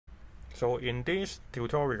So in this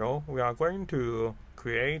tutorial, we are going to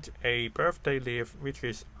create a birthday leaf which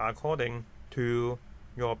is according to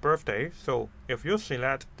your birthday. So if you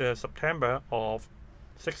select the September of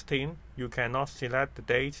 16, you cannot select the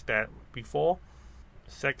date that before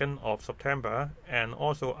 2nd of September and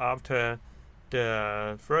also after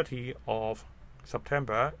the 30th of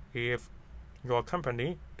September if your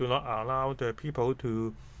company do not allow the people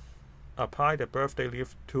to apply the birthday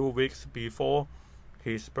leave 2 weeks before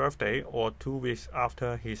his birthday or 2 weeks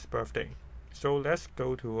after his birthday. So let's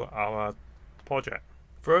go to our project.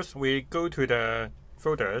 First, we go to the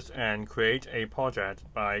folders and create a project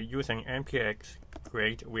by using npx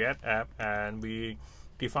create React app, and we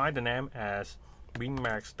define the name as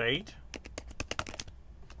min-max date.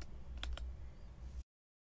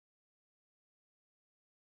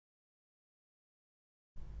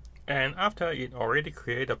 And after it already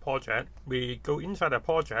created a project, we go inside the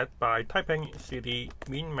project by typing cd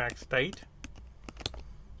min-max date.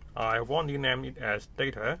 I want to name it as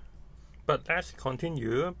data, but let's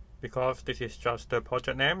continue because this is just the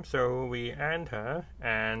project name. So we enter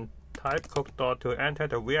and type code to enter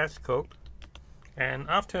the VS Code. And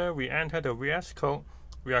after we enter the VS Code,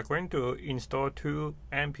 we are going to install two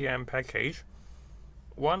npm packages.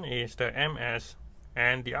 One is the ms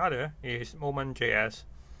and the other is Modern JS.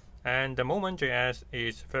 And the Modern JS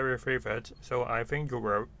is very favorite, so I think you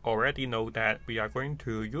will already know that we are going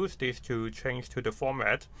to use this to change to the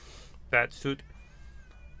format that suit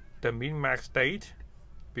the min-max date,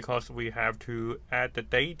 because we have to add the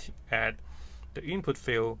date at the input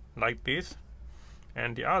field like this.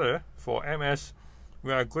 And the other, for ms,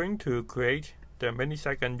 we are going to create the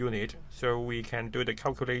millisecond unit so we can do the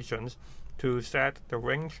calculations to set the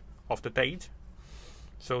range of the date.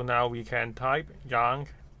 So now we can type yarn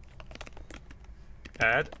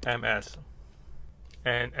add ms,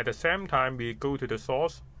 and at the same time we go to the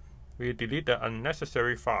source, we delete the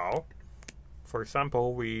unnecessary file. For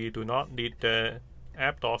example, we do not need the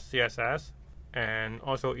app.css and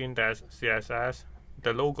also index.css,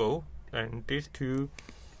 the logo, and these two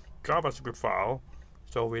JavaScript file,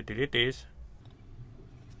 so we delete this.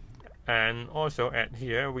 And also at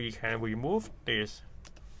here we can remove this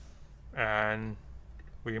and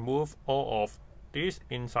remove all of this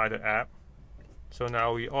inside the app. So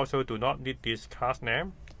now we also do not need this class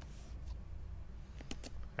name.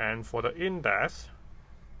 And for the index,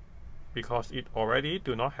 because it already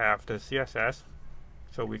do not have the CSS,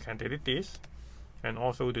 so we can delete this, and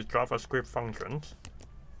also the JavaScript functions.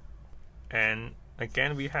 And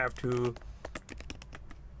again, we have to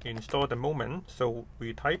install the moment, so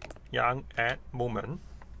we type yarn add moment.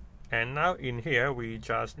 And now in here, we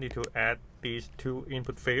just need to add these two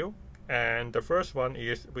input fields. And the first one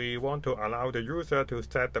is we want to allow the user to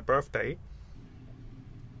set the birthday.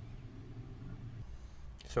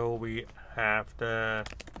 So we have the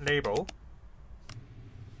label,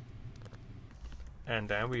 and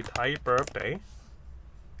then we type birthday,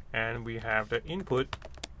 and we have the input,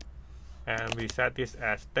 and we set this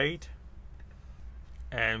as date,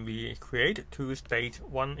 and we create two states.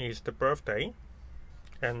 One is the birthday,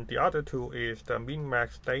 and the other two is the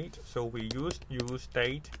min-max date. So we use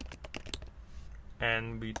date,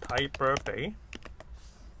 and we type birthday,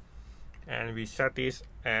 and we set this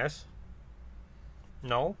as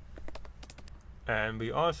no. And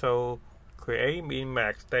we also create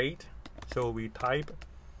min-max date, so we type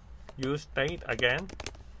use date again,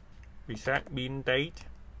 we set min date,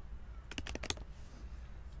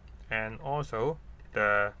 and also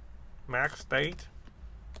the max date.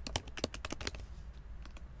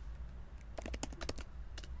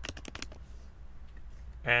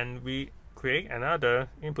 And we create another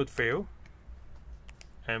input field,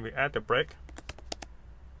 and we add the break,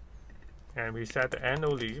 and we set the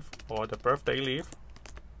annual leave or the birthday leave.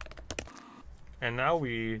 And now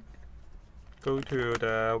we go to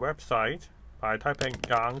the website by typing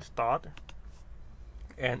yarn start,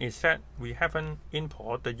 and it said we haven't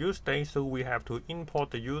import the use date, so we have to import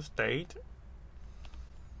the use date.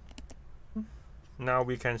 Now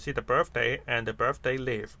we can see the birthday and the birthday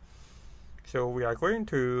leave. So we are going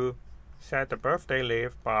to set the birthday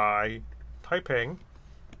leave by typing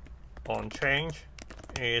on change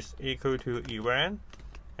is equal to event,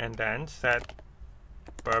 and then set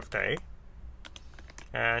birthday,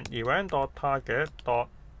 and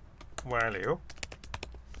event.target.value.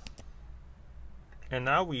 And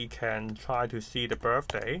now we can try to see the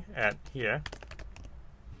birthday at here.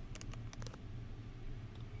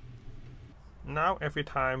 Now every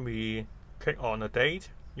time we click on the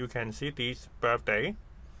date, you can see this birthday.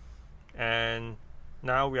 And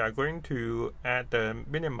now we are going to add the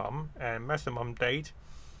minimum and maximum date.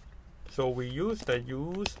 So we use the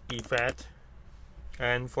use effect,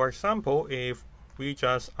 and for example, if we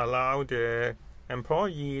just allow the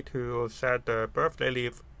employee to set the birthday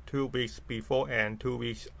leave 2 weeks before and 2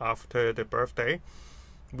 weeks after the birthday,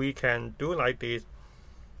 we can do like this.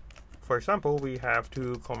 For example, we have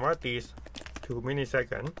to convert this to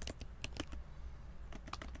millisecond,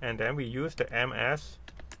 and then we use the ms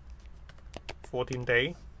 14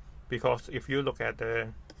 day, because if you look at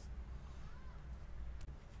the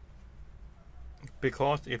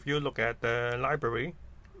library,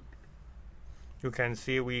 you can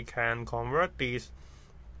see we can convert this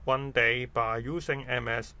 1 day by using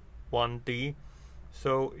ms1d.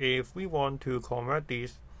 So if we want to convert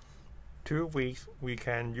this 2 weeks, we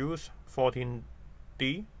can use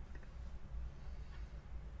 14d.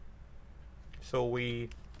 So we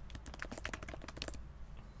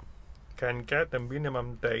can get the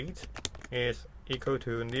minimum date is equal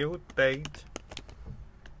to new date,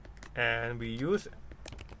 and we use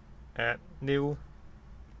at new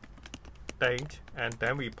date, and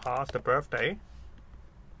then we pass the birthday,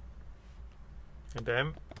 and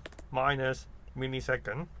then minus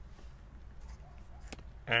millisecond,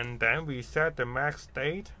 and then we set the max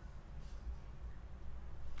date,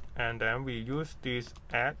 and then we use this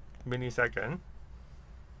add millisecond,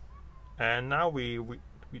 and now we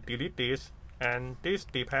delete this, and this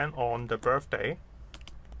depends on the birthday.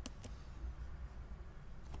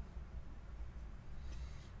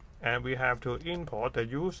 And we have to import the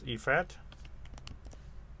use effect,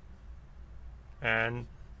 and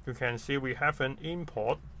you can see we haven't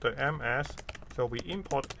import the ms, so we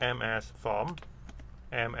import ms from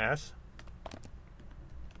ms,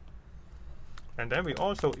 and then we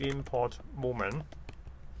also import moment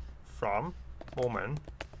from moment,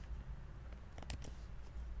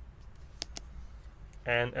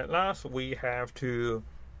 and at last we have to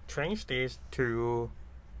change this to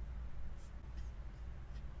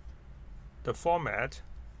the format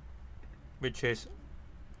which is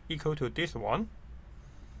equal to this one,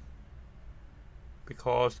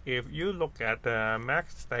 because if you look at the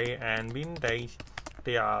max day and min day,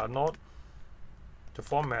 they are not the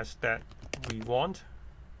formats that we want.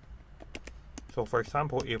 So for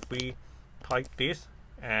example, if we type this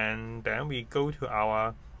and then we go to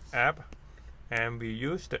our app and we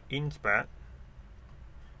use the inspect,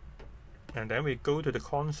 and then we go to the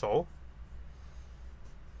console,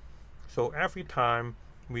 so every time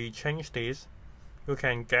we change this, you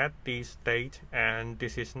can get this date, and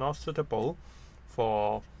this is not suitable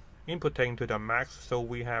for inputting to the max, so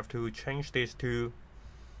we have to change this to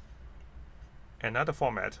another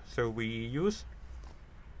format. So we use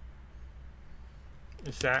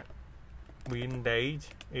set min date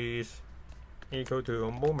is equal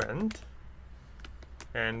to moment,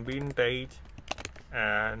 and min date,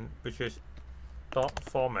 and which is dot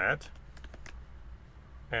format,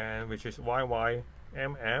 and which is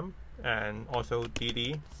YYMM, and also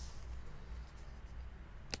DD.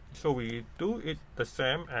 So we do it the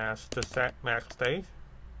same as the set max date,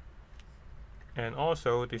 and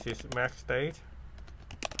also this is max date.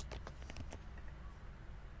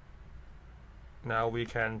 Now we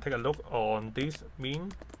can take a look on this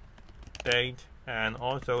min date and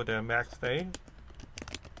also the max date.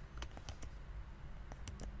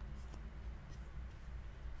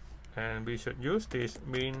 And we should use this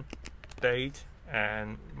min date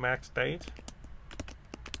and max date.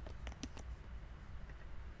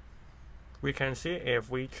 We can see if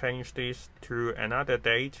we change this to another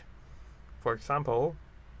date, for example,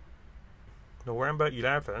 November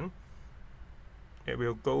 11, it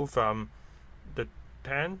will go from the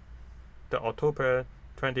 10th, the October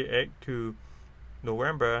 28 to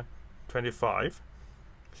November 25.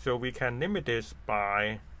 So we can limit this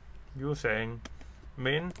by using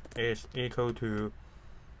min is equal to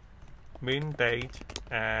min date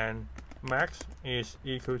and max is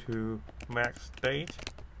equal to max date.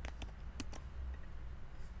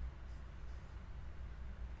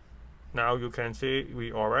 Now you can see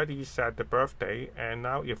we already set the birthday, and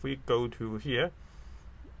now if we go to here,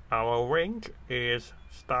 our range is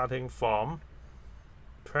starting from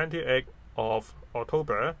 28th of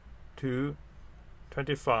October to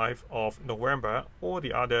 25th of November. All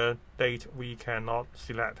the other date we cannot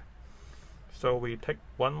select. So we take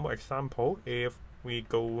one more example. If we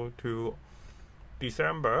go to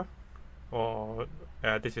December, or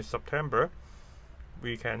this is September,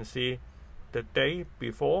 we can see the day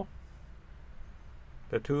before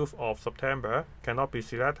the 2nd of September cannot be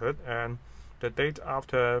selected, and the date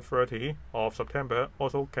after 30th of September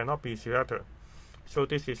also cannot be selected. So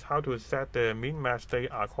this is how to set the min-max date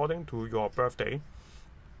according to your birthday.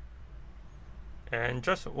 And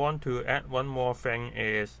just want to add one more thing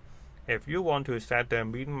is, If you want to set the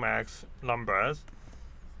min-max numbers,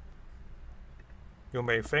 you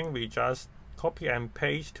may think we just copy and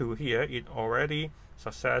paste to here, it already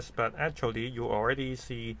success, but actually you already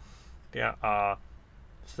see there are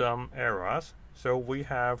some errors. So we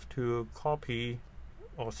have to copy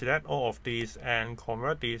or select all of these and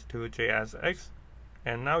convert these to JSX.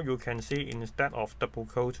 And now you can see instead of double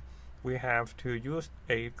quote, we have to use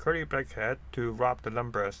a curly bracket to wrap the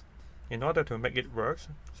numbers in order to make it work.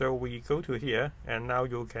 So we go to here, and now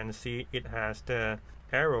you can see it has the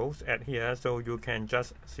arrows at here, so you can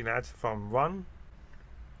just select from 1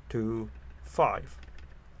 to 5.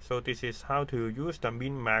 So this is how to use the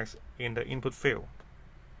min-max in the input field.